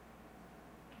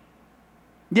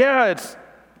 Yeah, it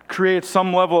creates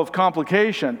some level of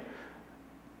complication.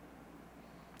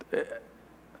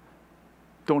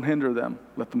 Don't hinder them.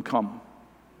 Let them come.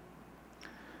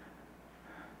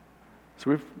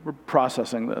 So we're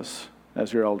processing this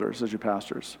as your elders, as your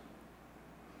pastors.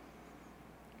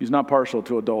 He's not partial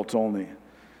to adults only.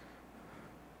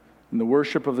 In the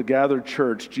worship of the gathered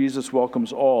church, Jesus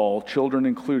welcomes all, children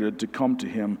included, to come to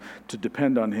him, to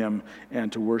depend on him,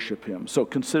 and to worship him. So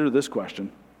consider this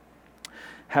question.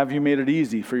 Have you made it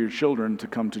easy for your children to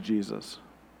come to Jesus?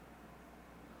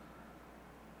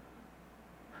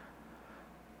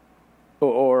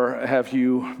 Or have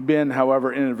you been,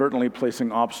 however, inadvertently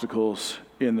placing obstacles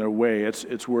in their way?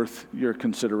 It's worth your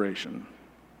consideration.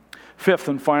 Fifth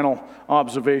and final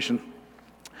observation.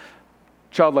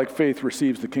 Childlike faith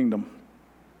receives the kingdom.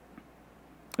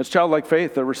 It's childlike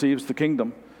faith that receives the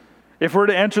kingdom. If we're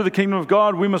to enter the kingdom of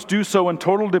God, we must do so in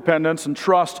total dependence and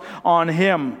trust on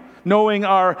him, knowing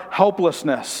our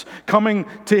helplessness, coming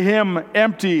to him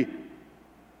empty,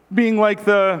 being like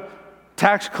the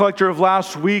tax collector of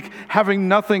last week, having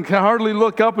nothing, can hardly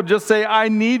look up and just say, I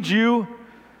need you.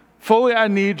 Fully, I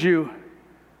need you.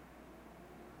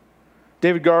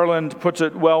 David Garland puts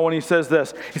it well when he says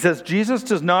this. He says, Jesus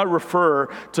does not refer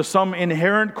to some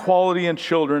inherent quality in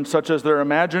children, such as their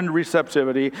imagined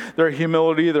receptivity, their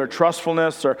humility, their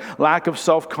trustfulness, their lack of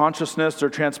self-consciousness, their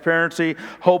transparency,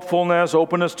 hopefulness,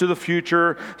 openness to the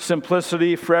future,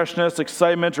 simplicity, freshness,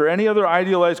 excitement, or any other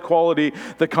idealized quality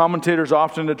that commentators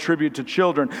often attribute to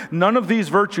children. None of these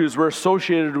virtues were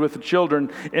associated with the children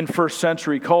in first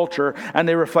century culture, and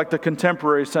they reflect a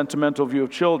contemporary sentimental view of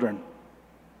children.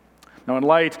 Now, in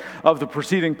light of the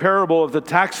preceding parable of the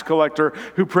tax collector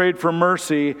who prayed for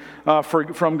mercy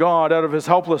from God out of his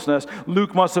helplessness,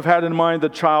 Luke must have had in mind the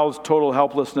child's total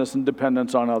helplessness and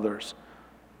dependence on others.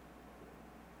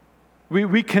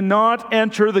 We cannot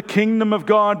enter the kingdom of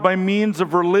God by means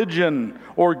of religion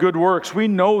or good works. We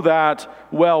know that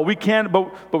well. We can't,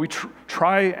 but we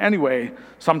try anyway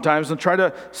sometimes and try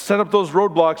to set up those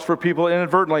roadblocks for people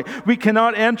inadvertently. We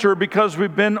cannot enter because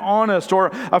we've been honest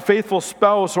or a faithful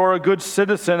spouse or a good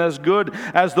citizen, as good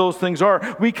as those things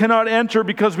are. We cannot enter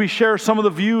because we share some of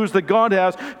the views that God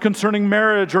has concerning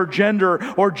marriage or gender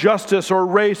or justice or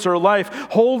race or life.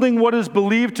 Holding what is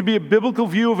believed to be a biblical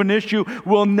view of an issue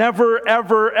will never,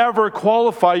 ever, ever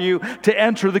qualify you to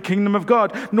enter the kingdom of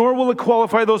God, nor will it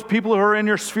qualify those people who are in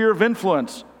your sphere of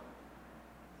influence.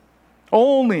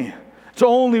 It's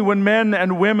only when men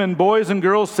and women, boys and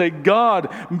girls say,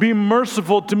 God, be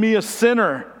merciful to me, a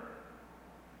sinner,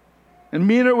 and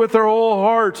mean it with their whole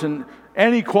heart, and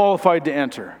any qualified to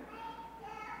enter.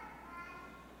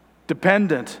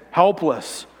 Dependent,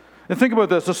 helpless. And think about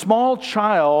this, a small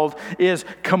child is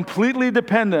completely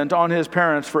dependent on his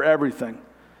parents for everything.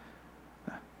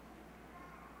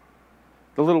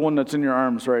 The little one that's in your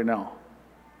arms right now,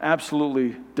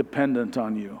 absolutely dependent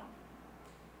on you.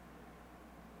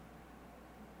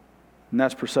 And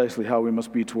that's precisely how we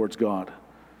must be towards God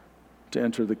to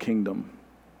enter the kingdom.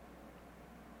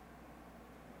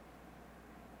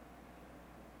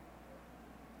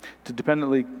 To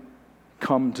dependently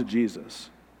come to Jesus,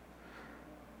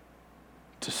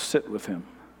 to sit with him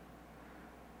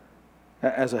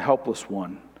as a helpless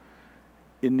one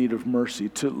in need of mercy,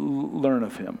 to learn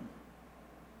of him.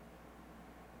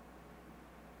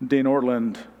 Dane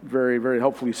Ortland very, very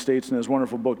helpfully states in his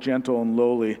wonderful book, Gentle and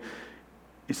Lowly,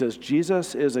 he says,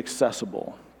 Jesus is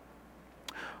accessible.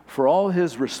 For all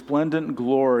his resplendent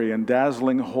glory and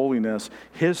dazzling holiness,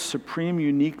 his supreme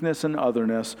uniqueness and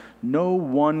otherness, no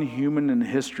one human in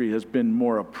history has been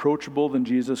more approachable than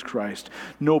Jesus Christ.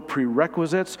 No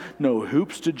prerequisites, no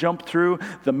hoops to jump through.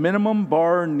 The minimum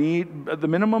bar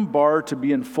to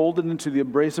be enfolded into the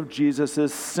embrace of Jesus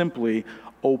is simply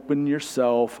open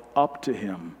yourself up to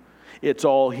him. It's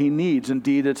all he needs.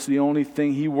 Indeed, it's the only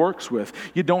thing he works with.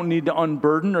 You don't need to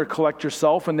unburden or collect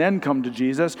yourself and then come to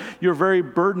Jesus. Your very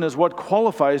burden is what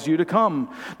qualifies you to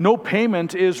come. No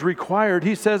payment is required.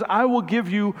 He says, I will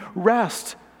give you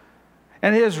rest.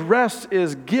 And his rest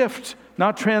is gift,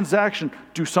 not transaction.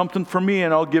 Do something for me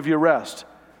and I'll give you rest.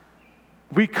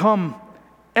 We come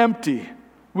empty.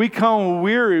 We come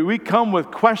weary. We come with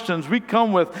questions. We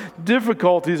come with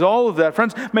difficulties, all of that.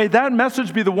 Friends, may that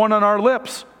message be the one on our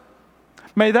lips.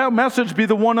 May that message be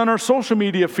the one on our social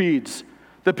media feeds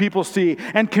that people see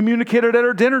and communicated at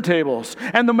our dinner tables,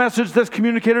 and the message that's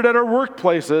communicated at our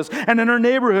workplaces and in our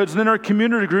neighborhoods and in our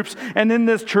community groups and in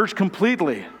this church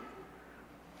completely.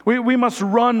 We must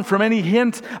run from any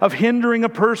hint of hindering a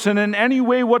person in any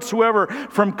way whatsoever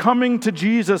from coming to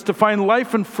Jesus to find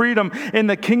life and freedom in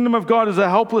the kingdom of God as a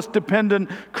helpless, dependent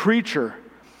creature.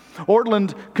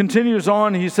 Ortland continues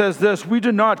on, he says this, we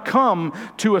do not come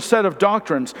to a set of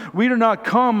doctrines. We do not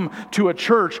come to a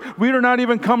church. We do not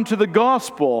even come to the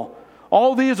gospel.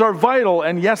 All these are vital,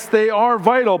 and yes, they are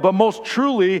vital, but most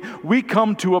truly, we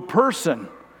come to a person,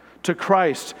 to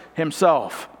Christ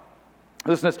himself.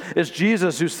 Listen, it's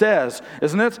Jesus who says,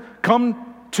 isn't it?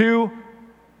 Come to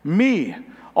me,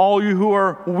 all you who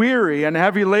are weary and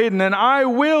heavy laden, and I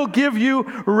will give you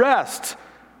rest.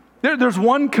 There's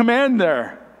one command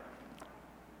there.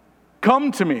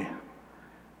 Come to me.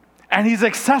 And he's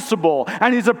accessible,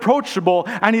 and he's approachable,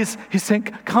 and he's saying,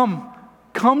 come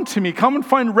to me. Come and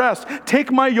find rest.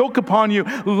 Take my yoke upon you.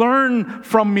 Learn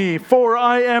from me, for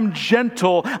I am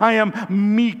gentle. I am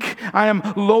meek. I am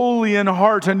lowly in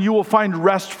heart, and you will find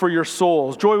rest for your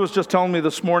souls. Joy was just telling me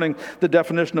this morning the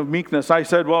definition of meekness. I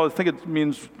said, well, I think it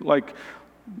means like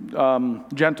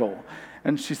gentle.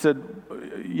 And she said,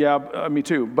 yeah, me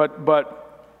too. But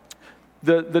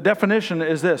the definition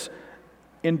is this: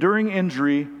 enduring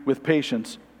injury with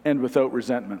patience and without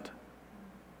resentment.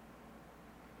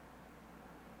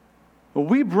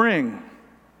 Well,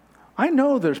 I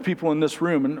know there's people in this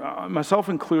room, and myself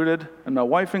included, and my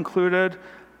wife included,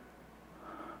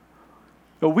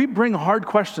 but we bring hard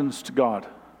questions to God.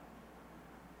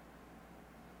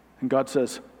 And God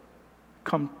says,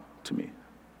 come to me.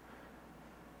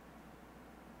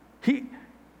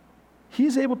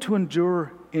 He's able to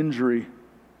endure injury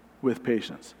with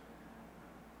patience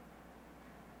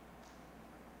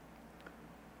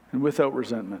and without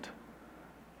resentment.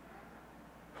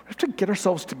 We have to get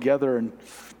ourselves together and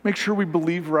make sure we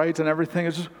believe right and everything.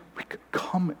 It's just, we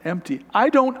come empty. I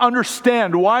don't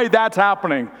understand why that's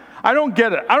happening. I don't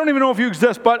get it. I don't even know if you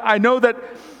exist, but I know that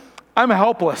I'm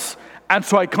helpless. And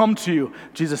so I come to you.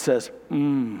 Jesus says,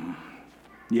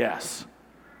 yes.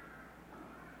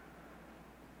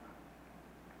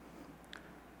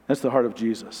 That's the heart of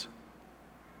Jesus.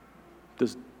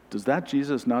 Does that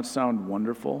Jesus not sound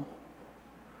wonderful?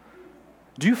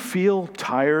 Do you feel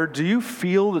tired? Do you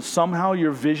feel that somehow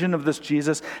your vision of this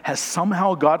Jesus has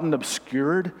somehow gotten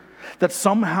obscured? That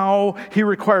somehow he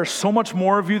requires so much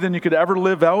more of you than you could ever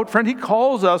live out? Friend, he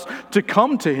calls us to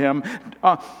come to him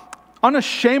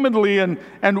unashamedly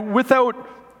and without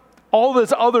all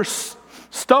this other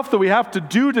stuff that we have to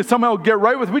do to somehow get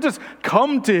right with. We just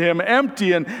come to him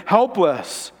empty and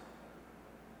helpless.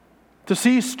 To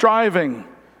cease striving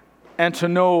and to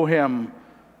know him.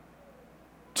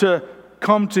 To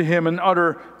come to him in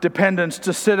utter dependence,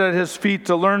 to sit at his feet,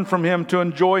 to learn from him, to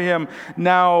enjoy him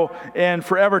now and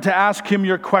forever, to ask him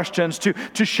your questions,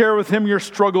 to share with him your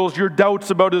struggles, your doubts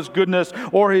about his goodness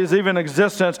or his even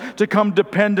existence, to come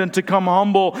dependent, to come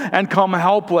humble, and come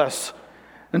helpless.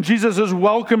 And Jesus is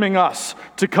welcoming us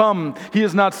to come. He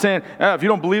is not saying, if you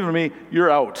don't believe in me,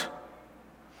 you're out.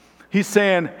 He's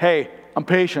saying, hey, I'm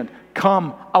patient.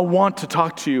 Come, I want to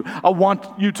talk to you. I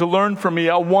want you to learn from me.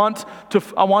 I want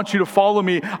you to follow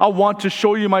me. I want to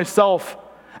show you myself.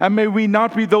 And may we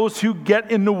not be those who get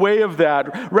in the way of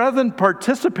that. Rather than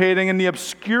participating in the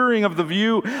obscuring of the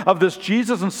view of this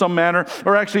Jesus in some manner,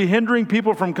 or actually hindering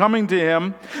people from coming to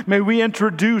him, may we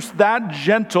introduce that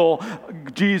gentle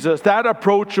Jesus, that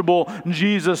approachable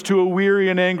Jesus to a weary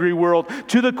and angry world,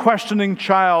 to the questioning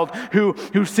child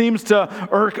who seems to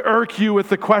irk you with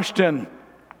the question,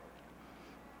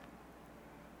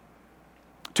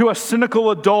 to a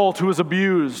cynical adult who is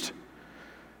abused,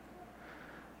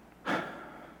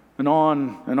 and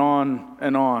on and on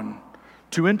and on,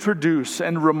 to introduce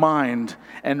and remind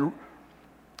and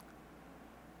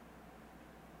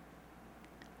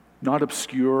not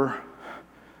obscure,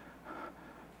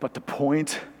 but to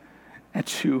point and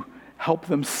to help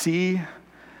them see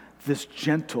this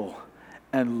gentle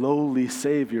and lowly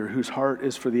Savior whose heart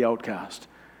is for the outcast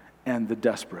and the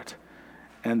desperate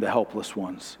and the helpless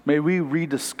ones. May we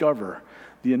rediscover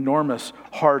the enormous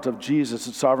heart of Jesus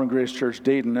at Sovereign Grace Church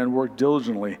Dayton and work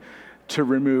diligently to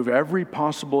remove every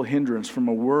possible hindrance from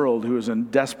a world who is in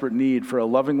desperate need for a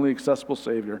lovingly accessible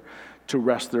Savior to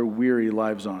rest their weary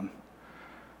lives on.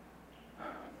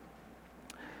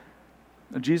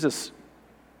 Jesus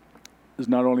is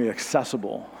not only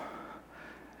accessible,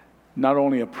 not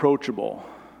only approachable.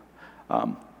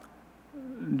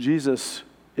 Jesus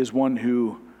is one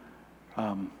who,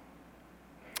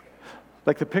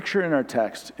 like the picture in our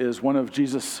text is one of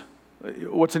Jesus.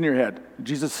 What's in your head?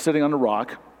 Jesus sitting on a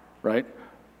rock, right?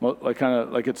 Well, like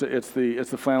it's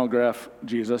the flannel graph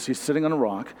Jesus. He's sitting on a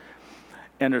rock,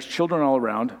 and there's children all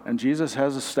around, and Jesus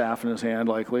has a staff in his hand,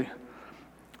 likely,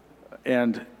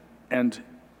 and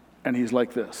he's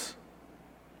like this.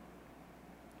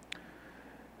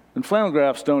 And flannel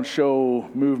graphs don't show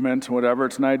movement, whatever.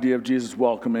 It's an idea of Jesus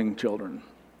welcoming children.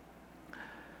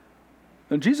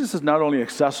 And Jesus is not only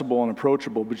accessible and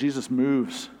approachable, but Jesus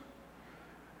moves.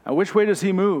 Now, which way does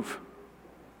he move?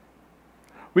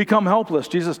 We come helpless.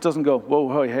 Jesus doesn't go,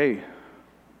 whoa, hey,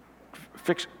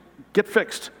 get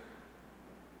fixed.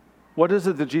 What is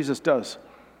it that Jesus does?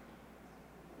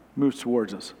 Moves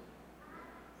towards us.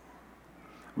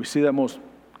 We see that most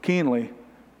keenly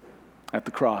at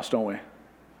the cross, don't we?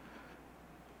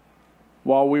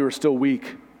 While we were still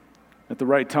weak, at the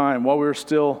right time, while we were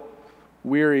still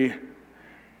weary,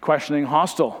 questioning,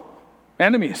 hostile,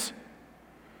 enemies.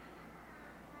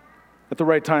 At the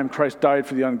right time, Christ died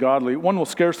for the ungodly. One will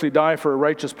scarcely die for a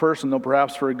righteous person, though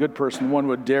perhaps for a good person one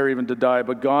would dare even to die.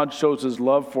 But God shows his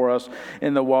love for us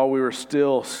in that while we were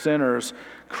still sinners,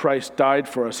 Christ died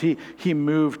for us. He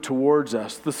moved towards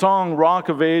us. The song Rock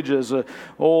of Ages, an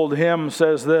old hymn,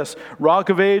 says this: Rock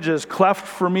of Ages, cleft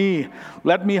for me,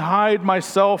 let me hide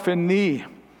myself in thee.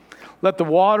 Let the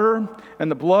water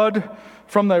and the blood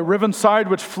from thy riven side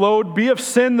which flowed be of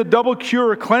sin the double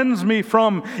cure, cleanse me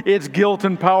from its guilt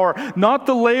and power. Not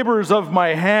the labors of my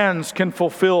hands can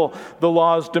fulfill the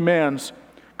law's demands.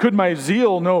 Could my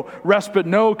zeal no respite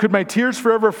know? Could my tears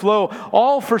forever flow?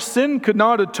 All for sin could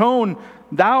not atone.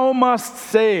 Thou must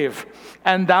save,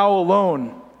 and thou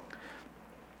alone.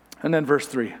 And then verse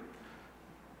 3.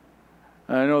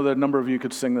 I know that a number of you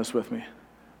could sing this with me.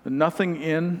 But nothing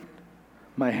in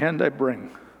my hand I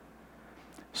bring,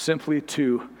 simply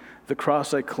to the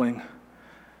cross I cling.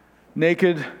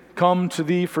 Naked, come to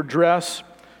thee for dress.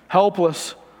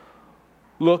 Helpless,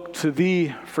 look to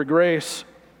thee for grace.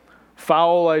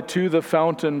 Foul, I to the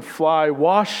fountain fly.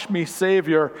 Wash me,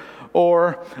 Savior,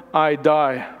 or I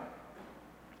die.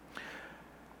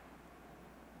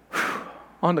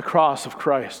 On the cross of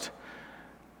Christ,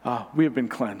 we have been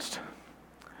cleansed.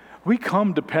 We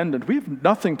come dependent. We have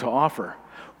nothing to offer.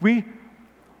 We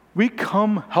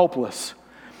come helpless.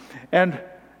 And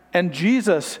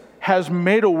Jesus has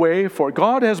made a way for,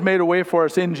 God has made a way for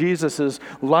us in Jesus'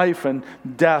 life and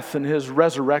death and his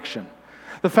resurrection.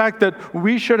 The fact that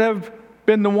we should have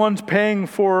been the ones paying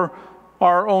for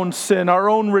our own sin, our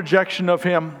own rejection of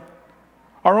him,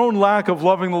 our own lack of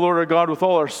loving the Lord our God with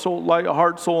all our soul,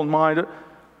 heart, soul, and mind,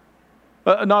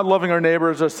 not loving our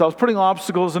neighbors, ourselves, putting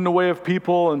obstacles in the way of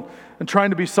people and trying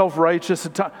to be self-righteous.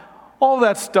 All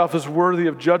that stuff is worthy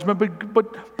of judgment.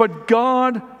 But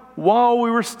God, while we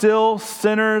were still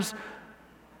sinners,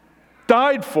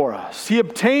 died for us. He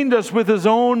obtained us with his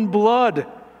own blood.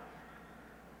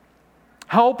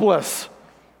 Helpless.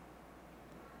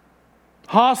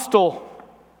 Hostile.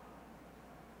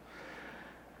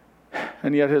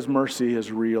 And yet his mercy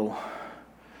is real.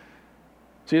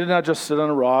 So he did not just sit on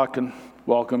a rock and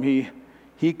welcome.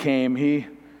 He came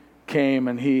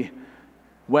and he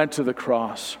went to the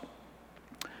cross.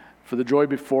 For the joy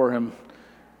before him,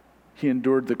 he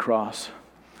endured the cross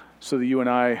so that you and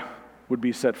I would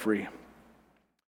be set free.